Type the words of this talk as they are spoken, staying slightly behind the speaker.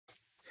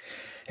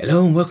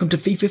Hello and welcome to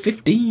FIFA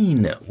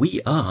 15.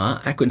 We are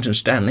Accrington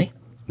Stanley.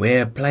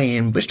 We're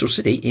playing Bristol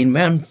City in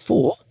round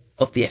 4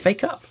 of the FA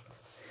Cup,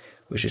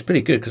 which is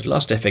pretty good because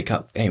last FA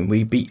Cup game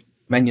we beat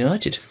Man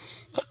United.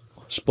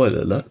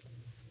 Spoiler alert.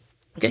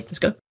 Okay, let's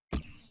go.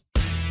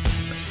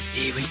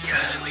 Here we go.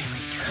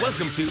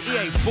 Welcome to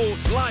EA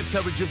Sports live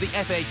coverage of the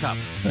FA Cup.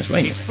 It's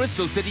raining. It's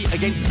Bristol City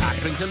against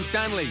Accrington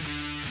Stanley.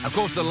 Of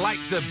course, the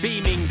lights are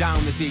beaming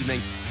down this evening.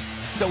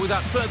 So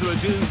without further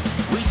ado,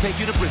 we take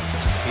you to Bristol.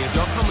 Here's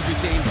your commentary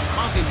team,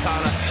 Martin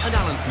Tyler and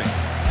Alan Smith.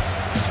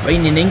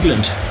 Rain in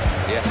England.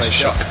 The FA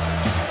Cup.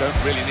 Don't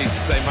really need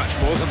to say much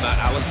more than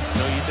that, Alan.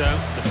 No, you don't.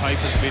 The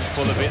paper's been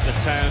full of it. The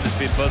town has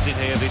been buzzing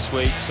here this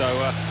week, so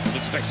I'm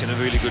expecting a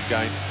really good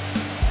game.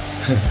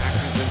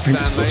 Accrington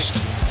Stanley,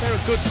 they're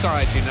a good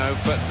side, you know,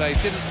 but they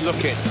didn't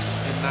look it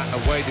in that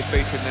away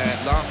defeat in their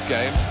last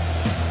game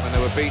when they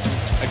were beaten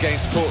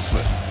against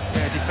Portsmouth.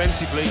 Yeah,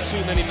 defensively,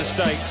 too many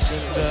mistakes, and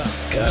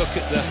look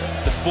at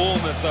the form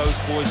of those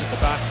boys at the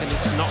back, and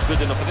it's not good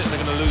enough. I think they're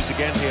going to lose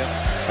again here.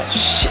 Oh,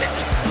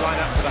 shit. Line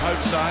up for the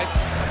home side.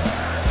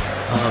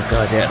 Oh,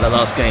 God, yeah, the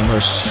last game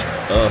was...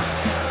 Oh,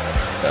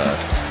 God.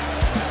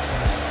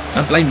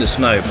 I blame the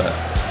snow, but...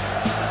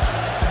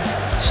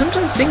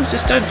 sometimes things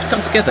just don't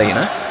come together, you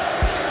know?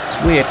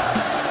 It's weird.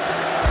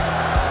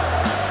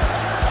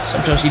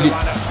 Sometimes you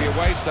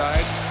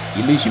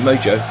lose your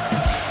mojo.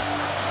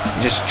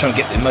 You're just trying to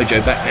get the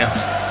mojo back now.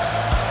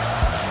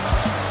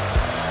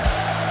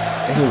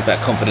 It's all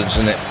about confidence,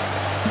 isn't it?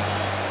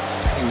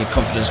 Getting your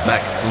confidence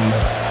back from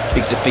a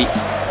big defeat.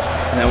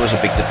 And that was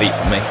a big defeat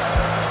for me.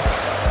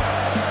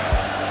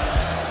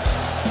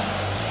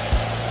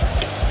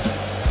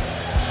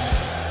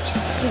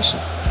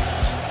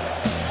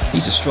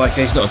 He's a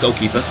striker, he's not a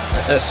goalkeeper.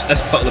 That's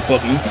part of the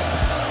problem.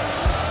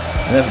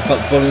 Another part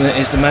of the problem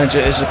is the manager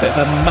is a bit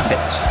of a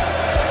muppet.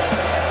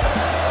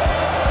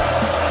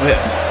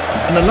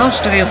 On the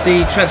last day of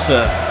the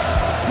transfer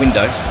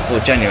window for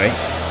January,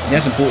 he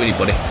hasn't bought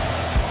anybody.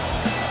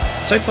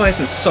 So far he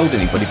hasn't sold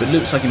anybody, but it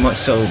looks like he might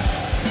sell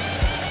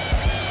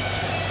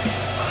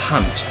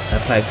Hunt. A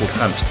player called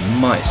Hunt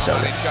might sell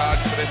it. In charge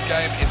for this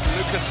game is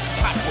Lucas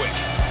Patwick.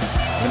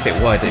 I'm a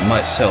bit worried that he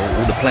might sell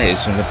all the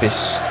players from the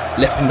Abyss,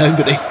 left with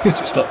nobody.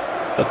 It's just like,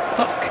 the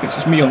fuck? It's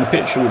just me on the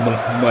pitch all on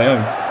my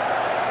own.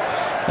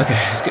 Okay,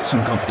 let's get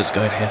some confidence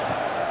going here.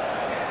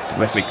 The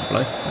referee can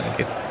blow. I don't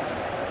give.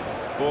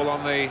 Ball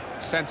on the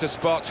centre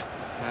spot,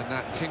 and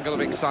that tingle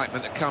of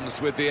excitement that comes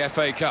with the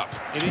FA Cup.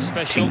 It is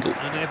special,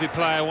 and every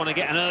player want to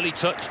get an early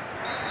touch.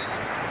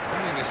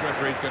 I think this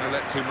referee's going to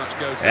let too much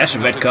go. That's a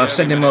red card,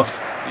 send him off.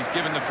 He's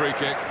given the free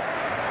kick.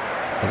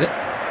 Is it?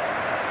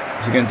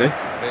 What's he going to do?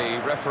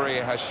 The referee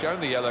has shown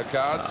the yellow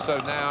card,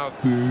 so now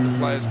the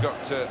player's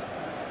got to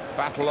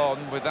battle on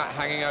with that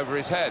hanging over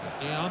his head.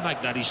 Yeah, I'll make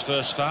that his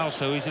first foul,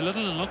 so he's a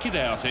little unlucky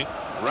there, I think.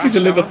 He's a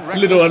little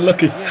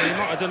unlucky. Yeah, he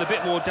might have done a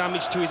bit more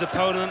damage to his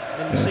opponent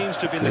than seems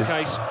to have been the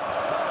case.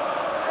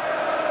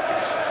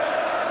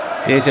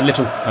 He's a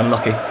little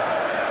unlucky.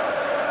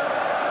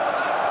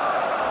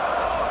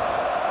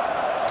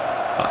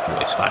 I thought it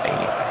was funny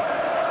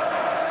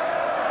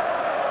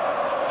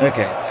anyway.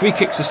 Okay, free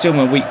kicks are still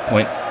my weak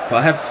point, but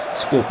I have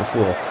scored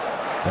before.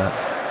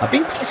 I've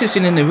been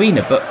practicing in the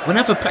arena, but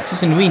whenever I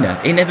practice in the arena,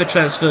 it never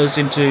transfers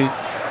into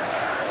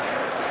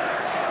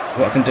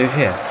what I can do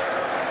here.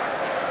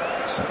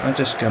 So I'm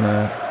just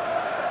gonna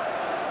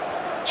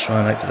try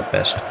and hope for the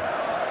best. He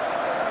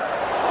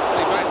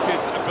backed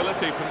his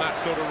ability from that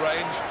sort of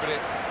range, but it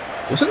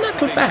wasn't that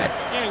too bad.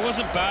 Yeah, it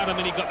wasn't bad. I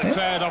mean, he got the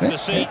crowd off the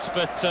seats,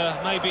 but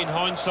maybe in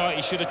hindsight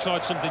he should have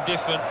tried something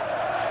different.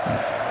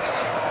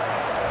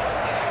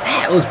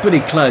 That was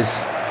pretty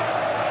close.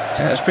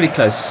 That was pretty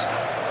close.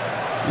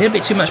 A little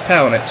bit too much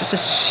power on it, just a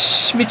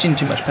smidgen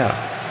too much power.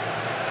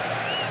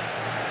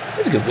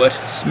 That's a good word,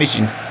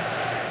 smidgen.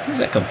 Where does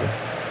that come from?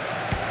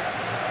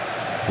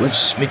 Word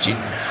smidgen.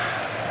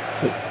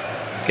 Oh,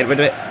 get rid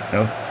of it.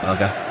 Oh,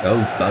 bugger.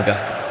 Oh, bugger.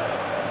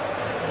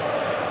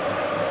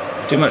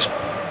 Too much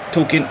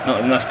talking,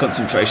 not enough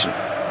concentration.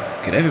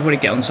 Could everybody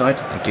get on side?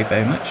 Thank you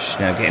very much.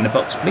 Now get in the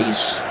box,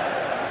 please.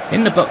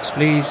 In the box,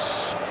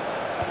 please.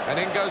 And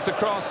in goes the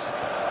cross.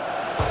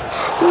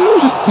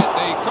 Hit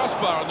the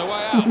crossbar on the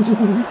way out.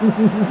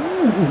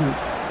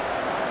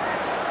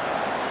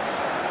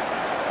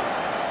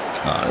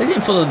 Oh, they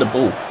didn't follow the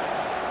ball.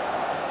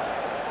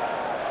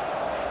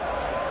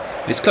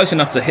 If it's close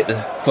enough to hit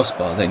the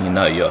crossbar, then you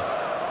know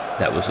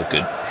that was a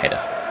good header.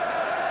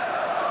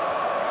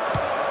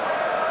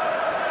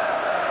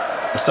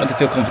 I'm starting to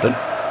feel confident,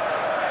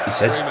 he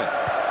says. Freeman.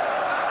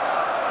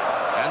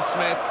 And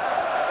Smith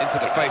into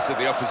the face of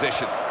the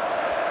opposition.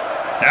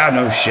 Ah,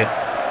 no shit.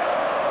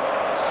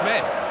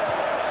 Smith.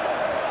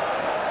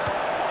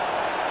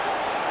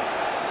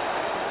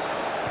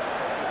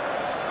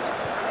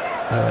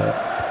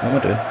 What am I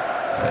doing? I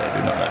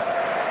do not know.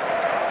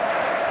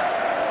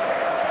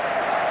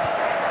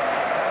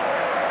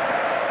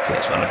 Okay,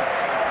 it's running.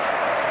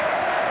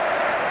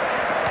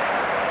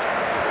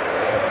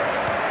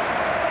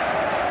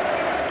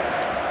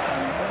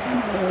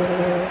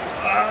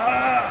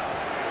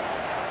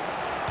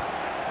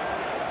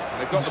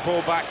 They've got the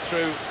ball back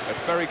through a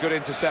very good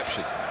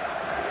interception.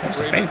 That's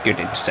a very good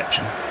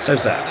interception.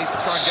 So's that. They need to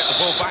try and get the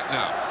ball back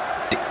now.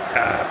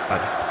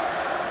 Bugger.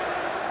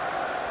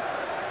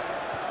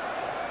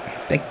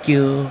 Thank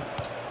you.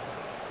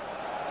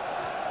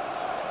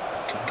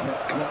 Come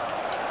on.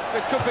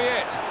 This could be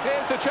it.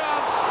 Here's the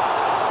chance.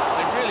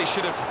 They really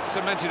should have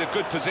cemented a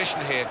good position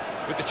here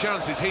with the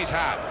chances he's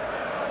had.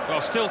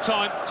 Well, still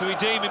time to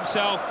redeem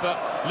himself, but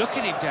look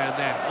at him down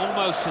there,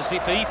 almost as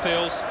if he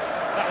feels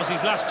that was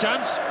his last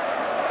chance.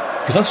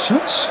 Last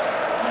chance?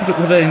 What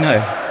do they know?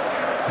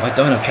 Am I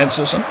dying of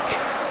cancer or something?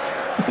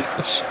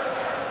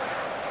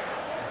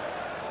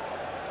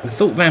 The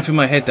thought ran through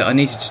my head that I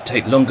needed to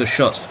take longer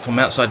shots from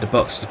outside the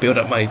box to build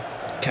up my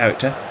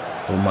character,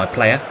 or my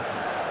player.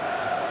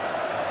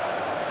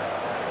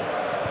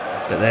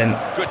 But then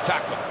Good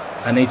tackle.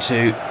 I need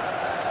to...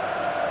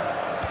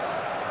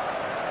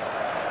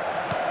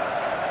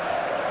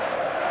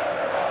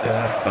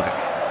 okay.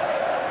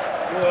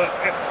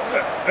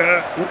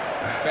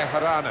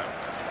 Bejarano.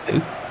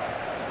 Who?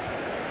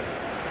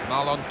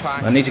 Marlon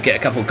Pack. I need to get a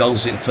couple of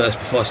goals in first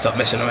before I start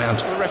messing around.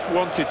 The ref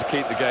wanted to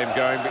keep the game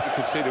going, but you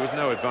could see there was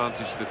no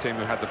advantage to the team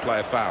who had the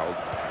player fouled.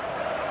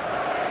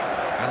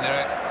 And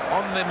they're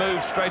on the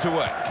move straight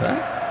away.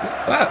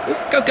 Wow.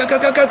 Go. Run.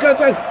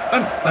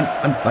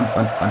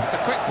 It's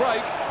a quick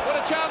break. What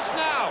a chance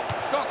now.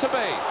 Got to be.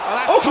 Well,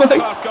 that's Oh,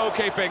 top-class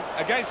goalkeeping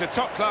against a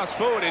top-class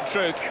forward, in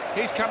truth.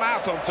 He's come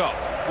out on top.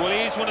 Well,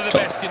 he is one of the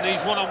best in these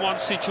one-on-one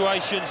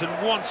situations, and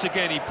once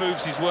again he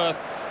proves his worth.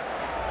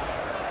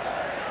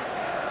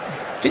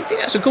 Didn't think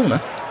that's a corner.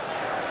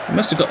 He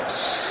must have got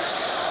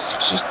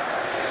such a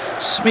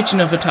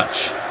smidgen of a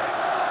touch.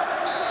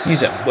 Use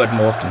that word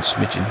more often,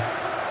 smidgen.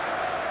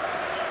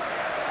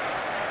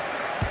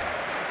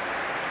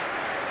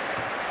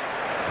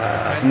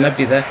 There's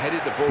nobody there.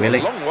 Headed the ball Really?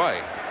 a long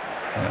way.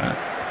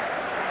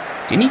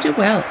 Didn't he do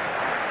well?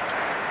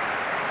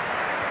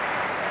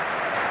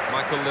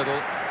 Michael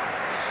Little.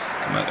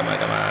 Come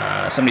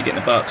on. Somebody get in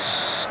the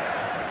box.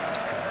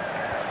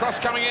 Cross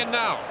coming in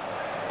now.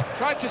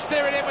 Tried to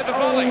steer it in with the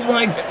volley. Oh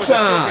my it was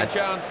God. a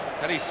shooting chance,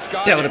 and he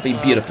skied That would have it.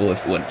 been beautiful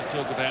if it won. You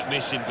talk about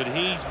missing, but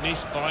he's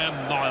missed by a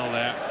mile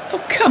there. Oh,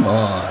 come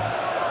on.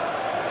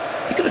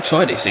 You got to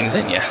try these things,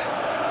 ain't you?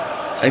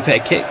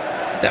 Overhead kick.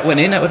 That went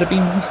in, that would have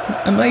been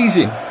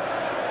amazing.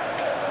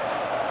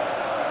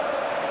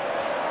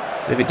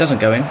 But if it doesn't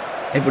go in,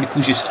 everybody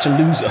calls you such a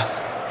loser.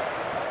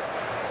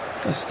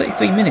 God, it's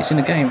 33 minutes in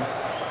the game.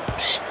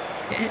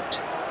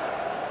 Shit.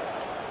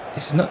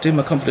 This is not doing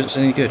my confidence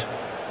any good.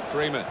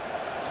 Freeman.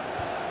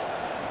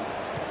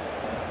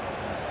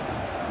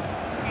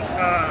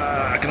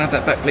 Can I have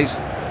that back, please?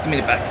 Give me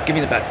the back. Give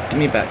me the back. Give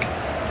me it back.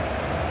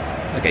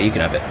 Okay, you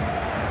can have it.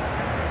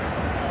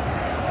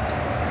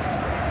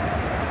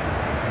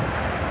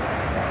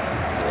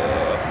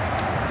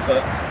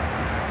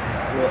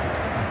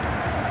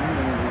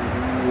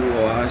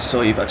 I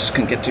saw you, but I just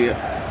couldn't get to you.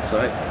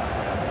 Sorry.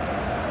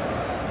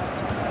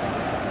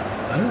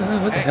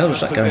 Where the hell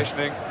was that going?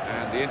 Positioning,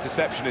 and the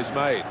interception is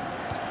made.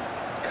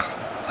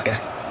 Okay.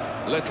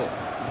 Little.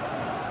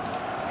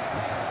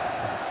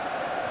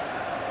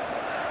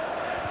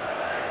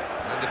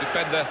 And the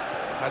defender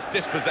has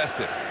dispossessed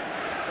him.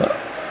 What?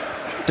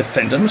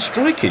 Defender and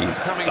striker, you He's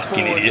coming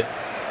fucking forward idiot.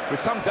 with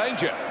some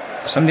danger.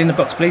 Somebody in the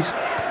box, please.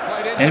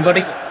 Played into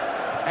Anybody? the middle.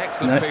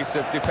 Excellent No. piece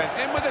of defence.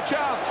 In with a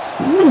chance.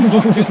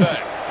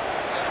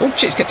 Oh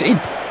shit, he's kept it in.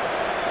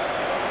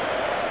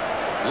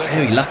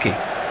 Very lucky.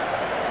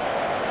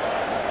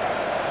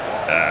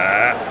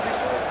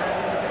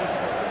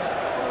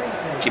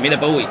 Give me the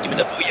ball, give me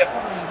the ball,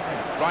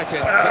 yeah. Right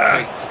in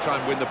quickly to try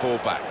and win the ball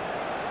back.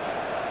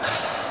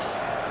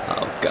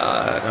 Oh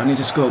God, I need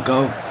to score a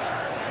goal.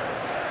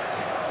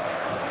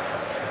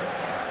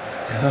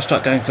 If I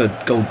start going for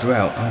goal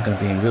drought, I'm going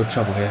to be in real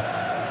trouble here.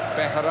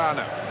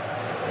 Bejarano.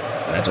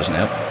 That doesn't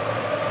help.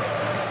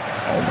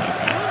 Oh my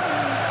God.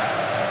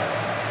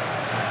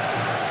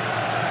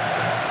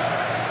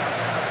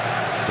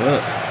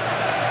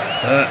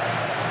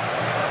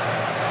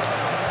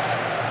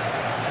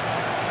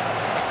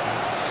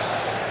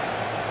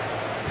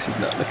 This is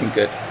not looking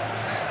good.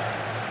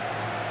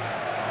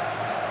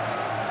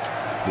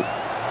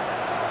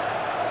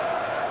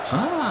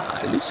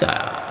 Loser.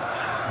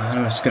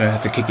 I'm just going to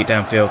have to kick it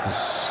downfield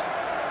because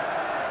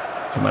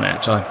I'm running out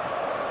of time.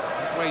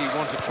 This is where you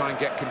want to try and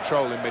get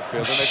control in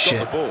midfield, and they've Shit.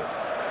 got the ball.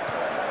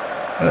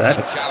 Look at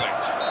that.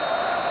 Challenge.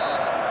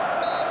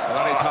 Well,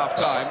 that is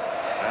half-time,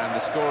 and the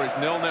score is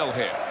 0-0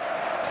 here.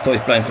 I thought he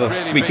was playing for a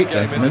Really free big kick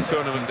then game for a in the minute.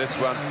 tournament, this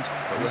one,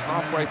 but we're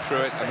halfway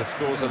through it, and the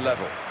scores are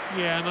level.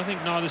 Yeah, and I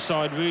think neither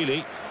side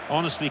really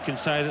honestly can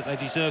say that they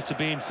deserve to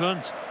be in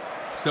front.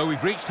 So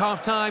we've reached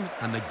half-time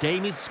and the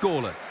game is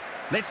scoreless.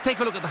 Let's take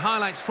a look at the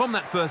highlights from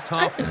that first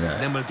half,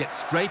 then we'll get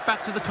straight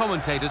back to the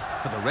commentators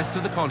for the rest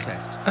of the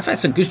contest. I've had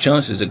some good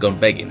chances that have gone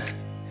begging.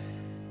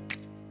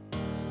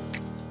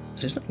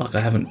 It's not like I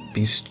haven't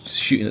been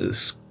shooting at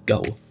this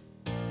goal.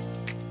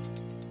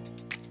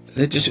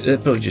 They're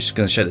probably just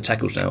going to show the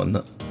tackles now and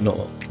not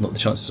the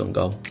chances on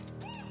goal.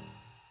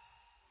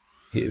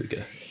 Here we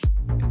go.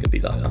 It's going to be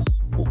like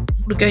all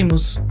the game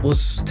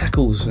was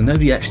tackles and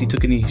nobody actually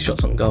took any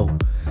shots on goal.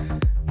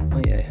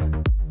 Oh yeah,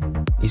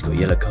 he's got a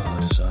yellow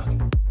card. So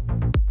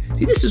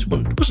see, this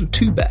wasn't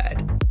too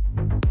bad.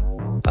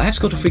 I have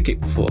scored a free kick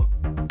before.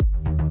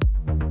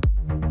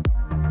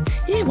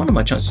 Yeah, one of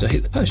my chances I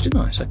hit the post, didn't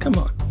I? So come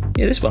on.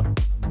 Yeah, this one.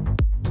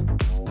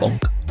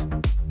 Bonk.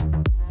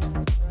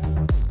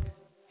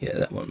 Yeah,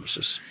 that one was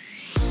just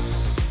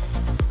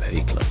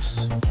very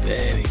close.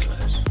 Very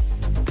close.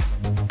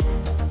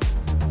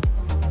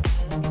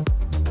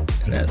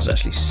 And that was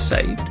actually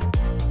saved.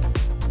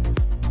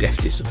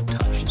 Deftest of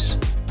touches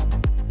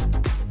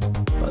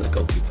by the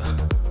goalkeeper.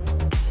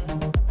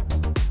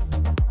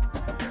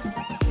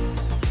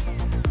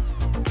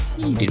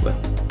 He did well.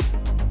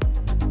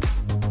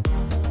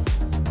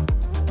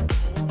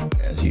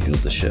 As usual,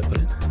 the shirt put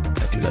in.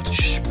 I do like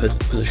to put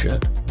the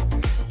shirt.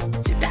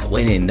 See, if that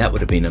went in, that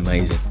would have been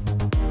amazing.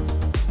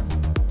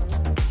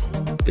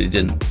 But it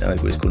didn't. Now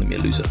everybody's calling me a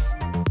loser.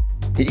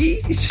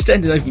 He's just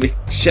standing over me,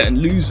 shouting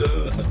loser.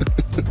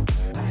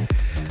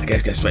 Okay,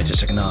 let's go straight to the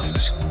second half.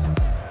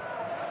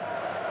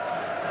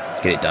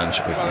 Let's get it done,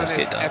 shall we? Let's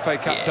get it done. FA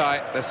Cup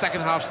tie. The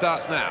second half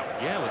starts now.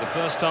 Yeah, well, the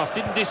first half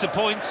didn't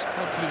disappoint.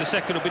 Hopefully the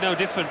second will be no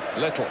different.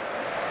 Little.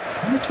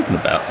 What are they talking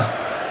about?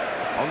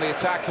 On the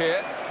attack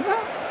here.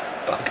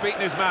 He's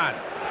beaten his man.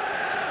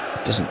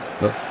 It doesn't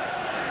look.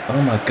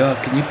 Oh my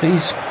god, can you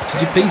please?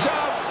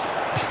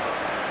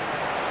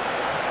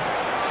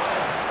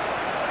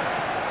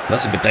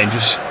 That's a bit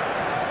dangerous.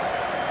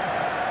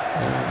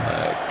 Oh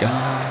my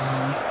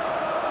god.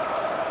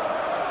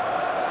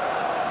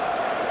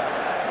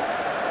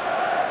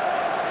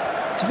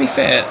 To be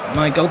fair,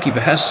 my goalkeeper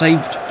has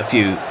saved a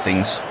few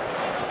things,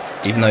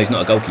 even though he's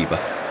not a goalkeeper.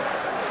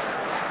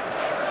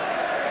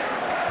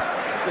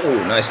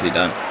 Oh, nicely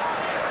done.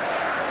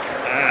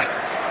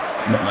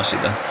 Not nicely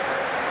done.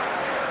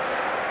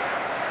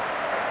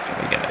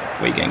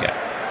 Where you going to go?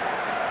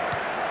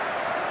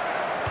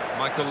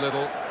 Michael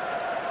Little.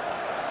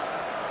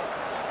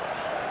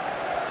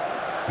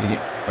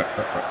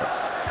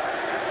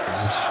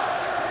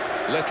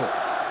 Little.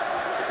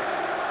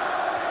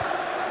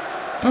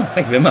 Oh,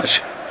 thank you very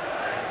much.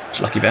 It's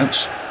a lucky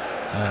bounce.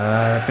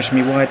 Pushing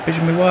me wide,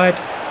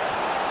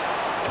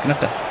 Looking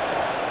after.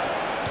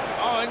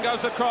 Oh, in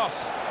goes the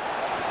cross.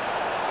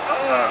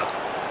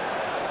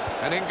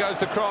 And in goes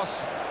the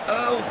cross.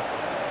 Oh,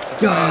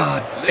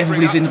 God.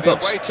 Everybody's in the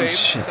box. Oh,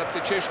 shit.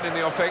 Substitution in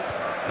the offing.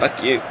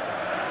 Fuck you.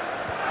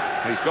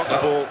 He's got the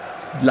ball.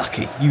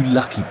 Lucky. You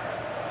lucky.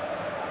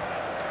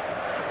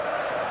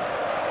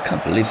 I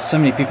can't believe so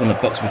many people in the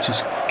box were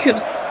just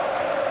killing.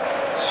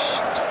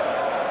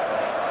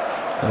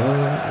 Oh.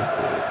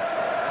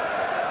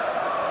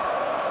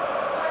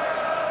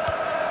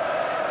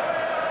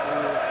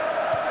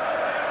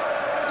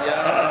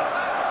 Yeah.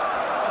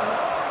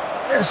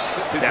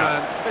 Yes.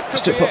 Down.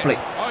 Let's do it properly.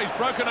 Oh, he's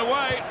broken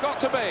away. Got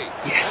to be.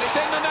 Yes. And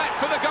it's in the net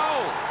for the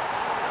goal.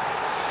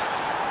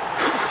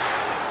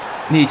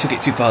 Nearly took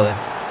it too far then.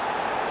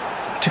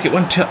 Took it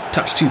one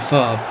touch too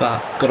far,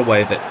 but got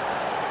away with it.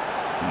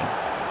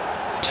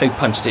 Toe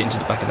punched it into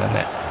the back of the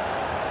net.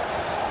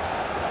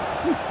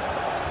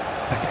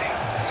 Okay,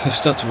 I'll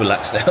start to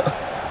relax now.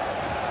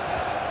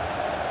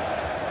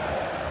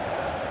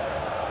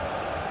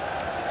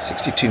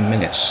 62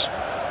 minutes.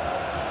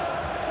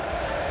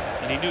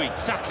 And he knew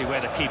exactly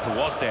where the keeper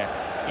was there.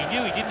 He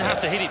knew he didn't have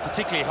to hit it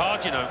particularly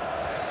hard, you know.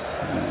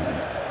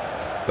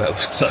 Well, it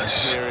was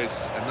close. Here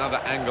is another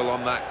angle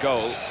on that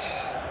goal.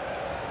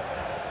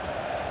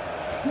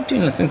 You're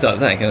doing things like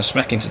that, you're going to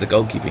smack into the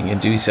goalkeeper and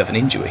do yourself an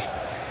injury.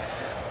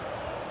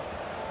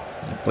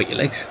 Break your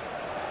legs.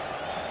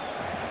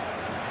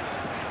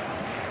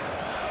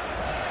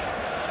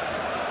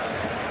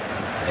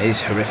 It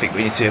is horrific.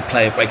 We need to see a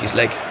player break his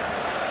leg.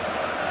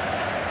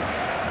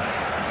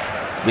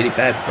 Really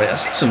bad break. I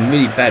see some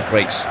really bad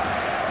breaks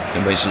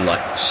in which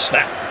like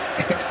snap.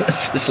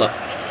 It's just like.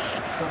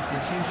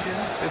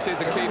 This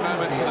is a key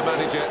moment for the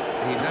manager.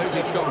 He knows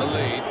he's got the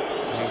lead.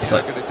 And he's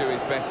not going to do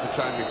his best to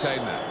try and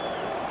retain that.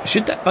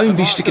 Should that bone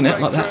be sticking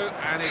out like that?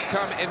 And it's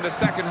come in the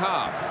second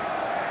half.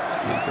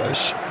 Really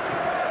gross.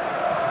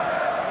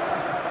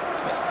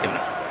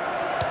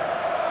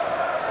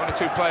 One or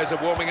two players are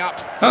warming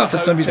up. Oh,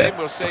 there's somebody there.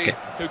 We'll see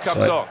who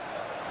comes on.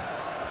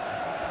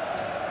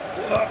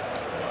 Oh,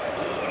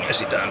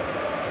 nicely done.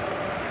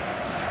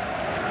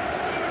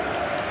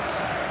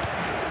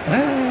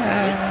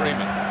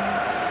 Freeman.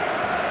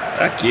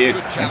 Thank you.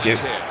 Thank you.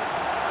 Here.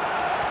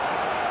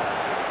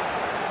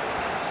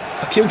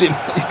 I killed him.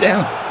 He's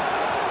down.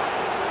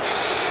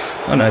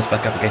 Oh no, it's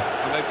back up again.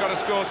 And they've got to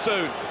score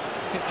soon. I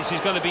think this is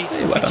going to be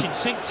kitchen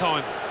sink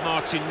time,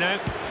 Martin, now.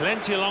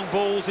 Plenty of long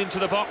balls into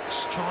the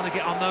box, trying to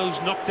get on those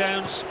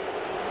knockdowns.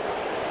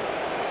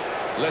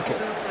 Little.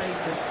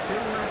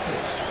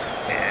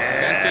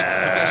 Presented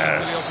possession to the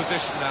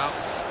opposition now.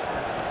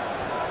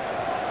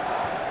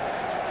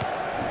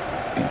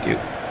 Thank you.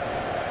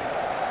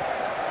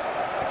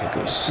 Okay,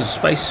 got some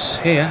space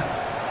here.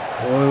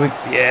 Oh,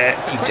 yeah,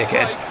 you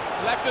dickhead.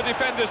 Left the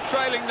defenders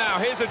trailing now.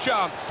 Here's a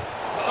chance.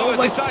 Oh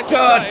my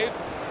God. Save.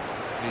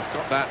 He's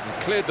got that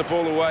and cleared the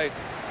ball away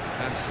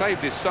and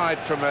saved his side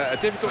from a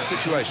difficult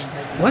situation.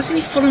 Why isn't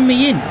he following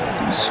me in?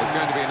 There's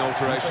going to be an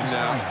alteration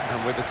now,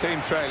 and with the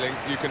team trailing,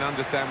 you can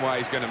understand why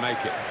he's going to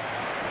make it.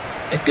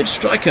 A good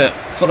striker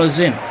follows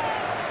in.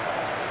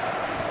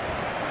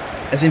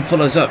 As in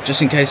follows up,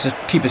 just in case the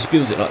keeper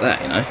spills it like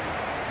that, you know.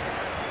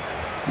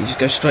 You just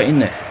go straight in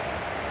there.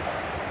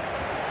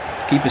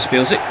 The keeper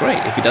spills it, great.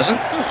 If he doesn't,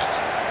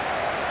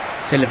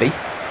 c'est la vie.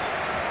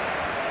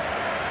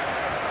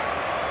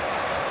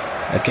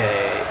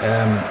 Okay,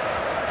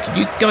 could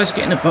you guys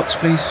get in the box,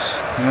 please?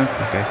 No?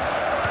 Okay.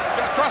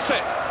 Gonna cross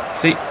it.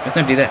 See, there's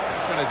nobody there.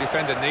 That's when a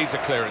defender needs a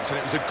clearance, and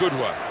it was a good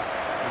one.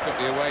 We've got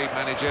the away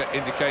manager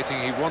indicating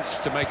he wants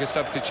to make a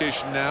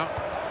substitution now.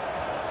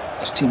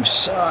 This team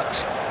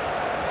sucks.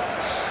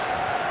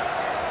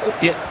 Oh,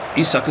 yeah,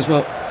 you suck as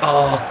well.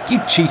 Oh, you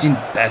cheating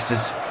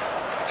bastards.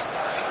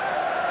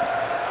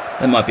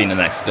 That might have been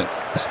an accident.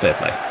 That's fair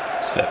play.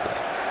 It's fair play.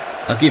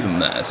 I'll give him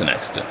that as an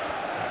accident.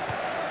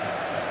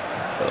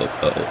 Oh.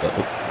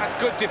 That's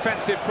good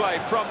defensive play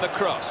from the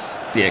cross.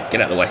 Yeah,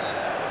 get out of the way.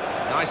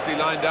 Nicely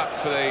lined up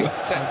for the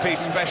set-piece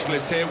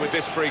specialist here with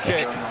this free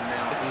kick.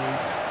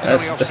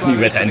 That's me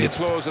red-handed. The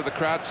applause of the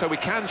crowd, so we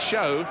can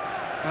show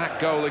that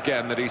goal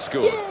again that he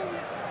scored.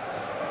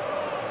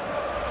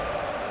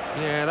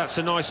 Yeah, that's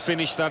a nice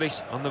finish, that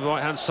is, on the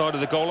right-hand side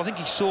of the goal. I think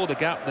he saw the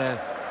gap there.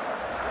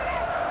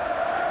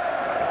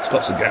 There's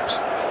lots of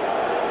gaps.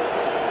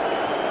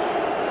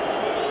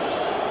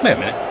 Wait a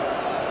minute.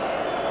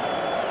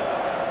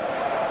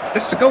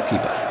 That's the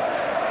goalkeeper.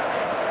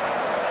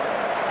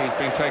 He's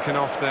been taken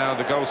off now,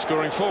 the goal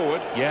scoring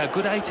forward. Yeah, a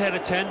good 8 out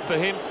of 10 for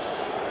him.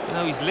 You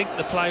know, he's linked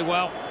the play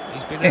well.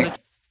 He's been... Hey,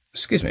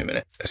 excuse me a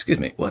minute. Excuse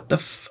me. What the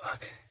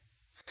fuck?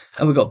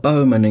 Oh, we've got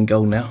Bowman in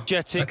goal now.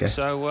 Jetting, okay.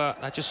 So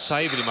that just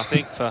saved him, I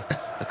think, for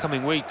the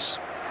coming weeks.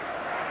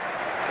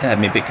 That had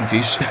me a bit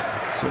confused.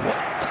 So what?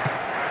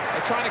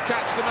 They're trying to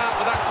catch them out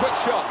with that quick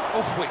shot.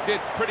 Oh, we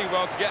did pretty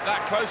well to get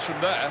that close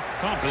from there.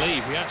 Can't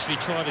believe we actually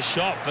tried a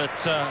shot, but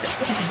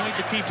made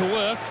the keeper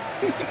work.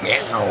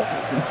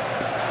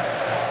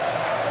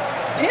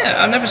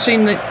 Yeah, I've never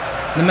seen the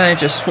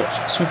manager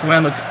swap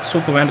around the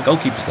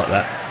goalkeepers like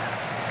that.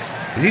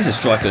 Because he's a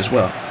striker as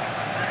well.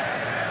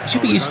 He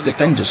should be used to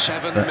defenders.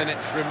 7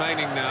 minutes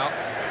remaining now.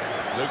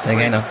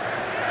 Again,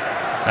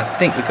 I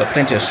think we've got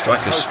plenty of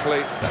strikers.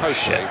 Totally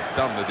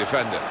done the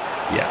defender.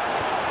 Yeah.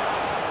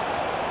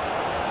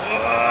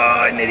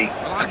 Oh,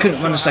 I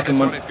couldn't run a second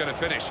one. It's going to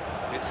finish.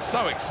 It's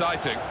so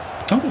exciting.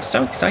 Oh, it's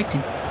so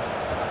exciting.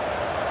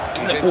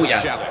 Give me the ball,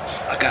 yeah.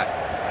 Okay.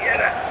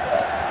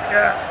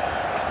 Yeah.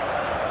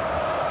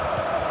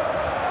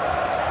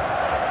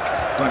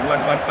 Run.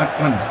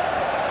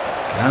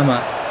 Come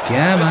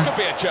on. This could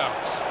be a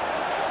chance.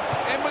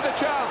 In with a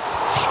chance.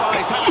 Oh,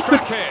 he's had a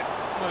crack here.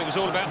 Well, it was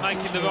all about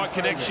making the right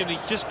connection. He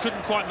just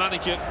couldn't quite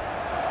manage it.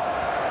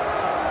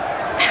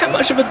 How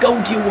much of a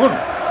goal do you want?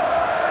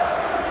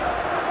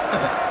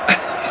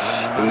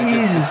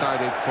 Jesus.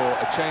 Decided for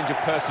a change of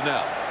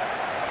personnel.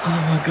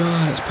 Oh my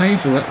God, it's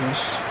painful, that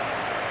was.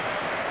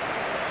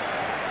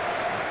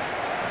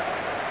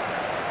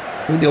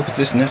 All the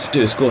opposition have to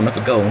do is score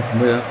another goal,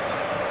 and we're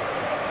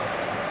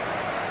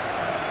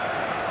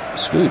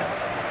screwed.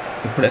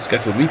 We'll probably have to go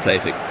for a replay, I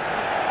think.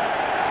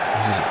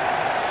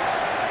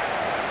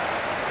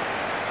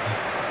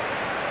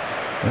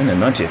 We're in the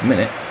 90th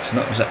minute. It's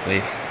not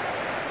exactly.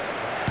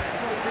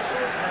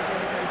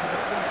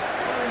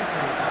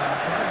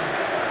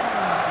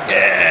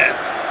 Yeah,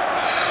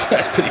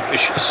 that's pretty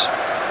vicious.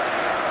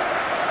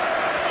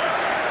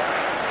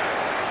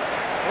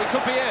 We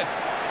could be in.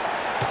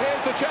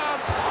 Here's the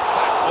chance.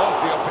 That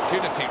was the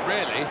opportunity,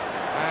 really,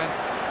 and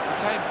he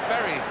came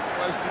very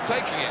close to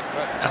taking it.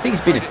 But I think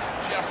he's been it's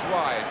just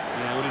wide.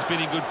 Yeah, well, he's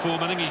been in good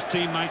form. I think his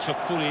teammates were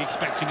fully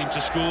expecting him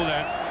to score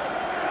there.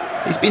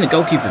 He's been a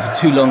goalkeeper for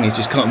too long. He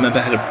just can't remember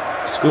how to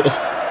score.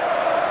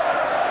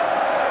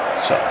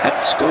 So, how do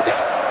you score again?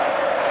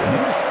 Don't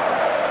know.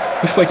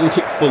 Which way do we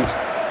kick the ball?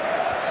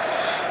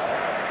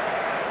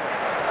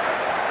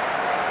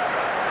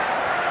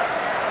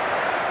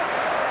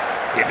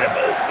 Give me the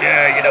ball.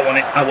 Yeah, you don't want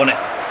it. I want it.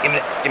 Give me.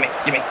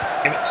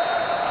 And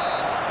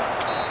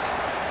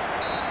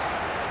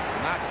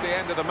that's the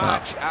end of the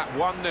match at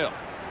 1-0.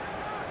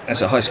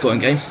 That's a high-scoring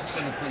game.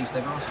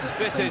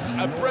 This is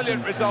a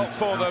brilliant result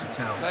for them.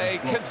 They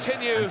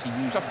continue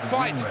to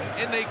fight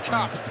in the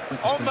cup.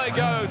 On they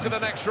go to the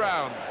next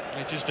round.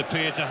 They just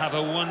appear to have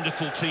a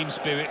wonderful team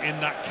spirit in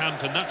that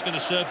camp, and that's going to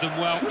serve them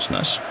well. That's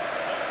nice.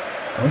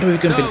 I wonder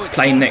if we're going to be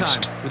playing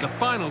next. With a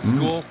final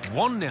score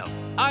 1-0.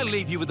 I'll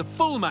leave you with the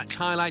full match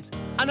highlights,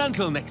 and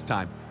until next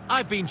time,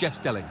 I've been Jeff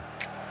Stelling.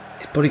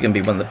 It's probably going to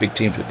be one of the big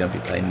teams we're going to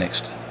be playing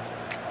next.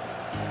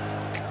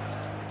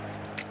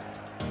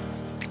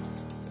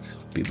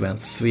 Be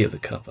round 3 of the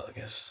cup, I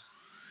guess.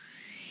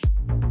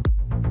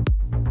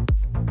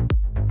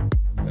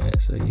 Yeah,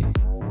 so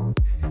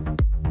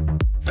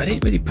I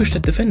didn't really push the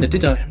defender,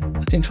 did I?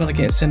 I didn't try to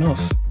get it sent off.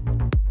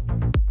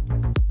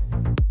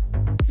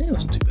 Yeah, it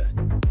wasn't too bad.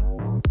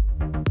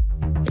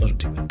 It wasn't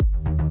too bad.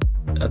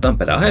 I've done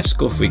better. I have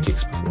scored free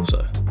kicks before,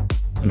 so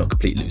I'm not a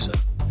complete loser.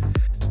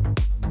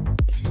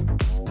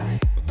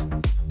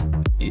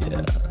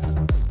 Yeah,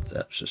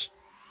 that's just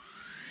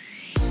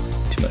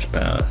too much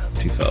power,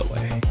 too far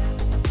away.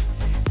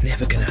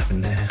 Never gonna happen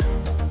there.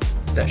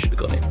 That should have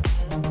gone in.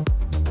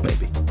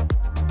 Maybe.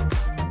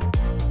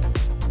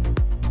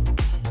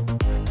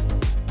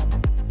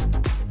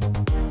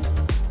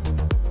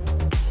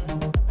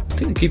 I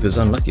think the keeper's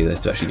unlucky there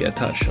to actually get a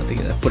touch. I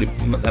think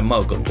that might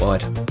have gone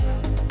wide.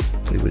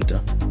 Probably would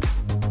have done.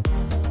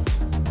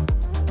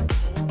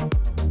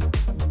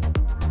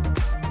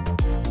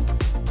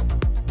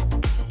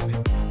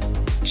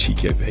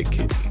 Cheeky overhead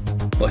kick.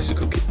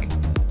 Bicycle kick.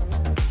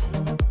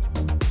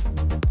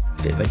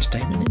 Bit of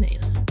entertainment in it, you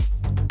know?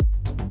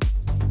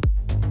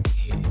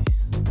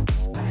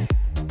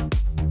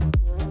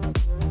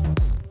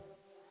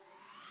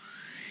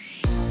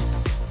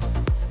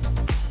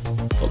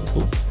 Follow the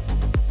ball.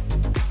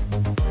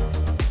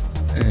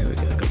 There we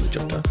go, got the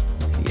job done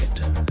in the end,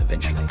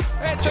 eventually.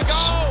 It's a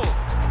goal!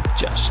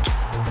 Just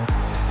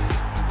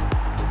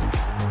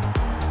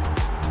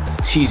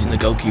teasing the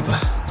goalkeeper.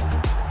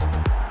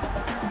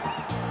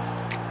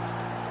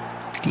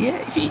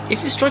 Yeah,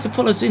 if the striker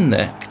follows in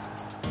there,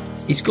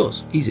 he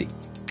scores. Easy.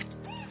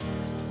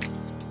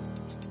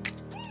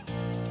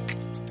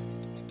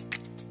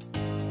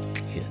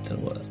 Yeah, don't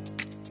know what.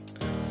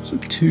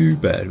 Wasn't too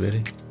bad,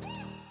 really.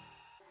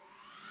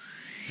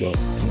 Well,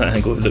 from that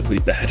angle, it looked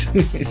really bad.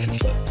 It's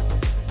just like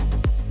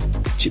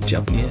chipped you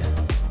up in the air.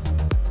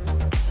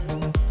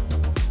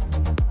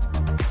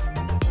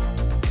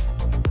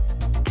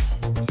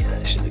 Yeah,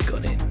 that should have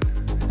gone in.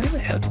 How the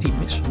hell did he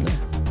miss from there?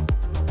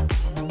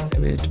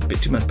 Maybe a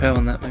bit too much power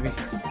on that, maybe.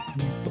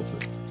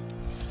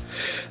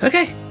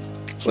 Okay,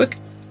 work.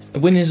 A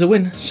win is a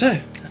win. So,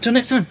 until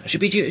next time, I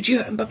should bid you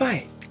adieu and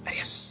bye-bye.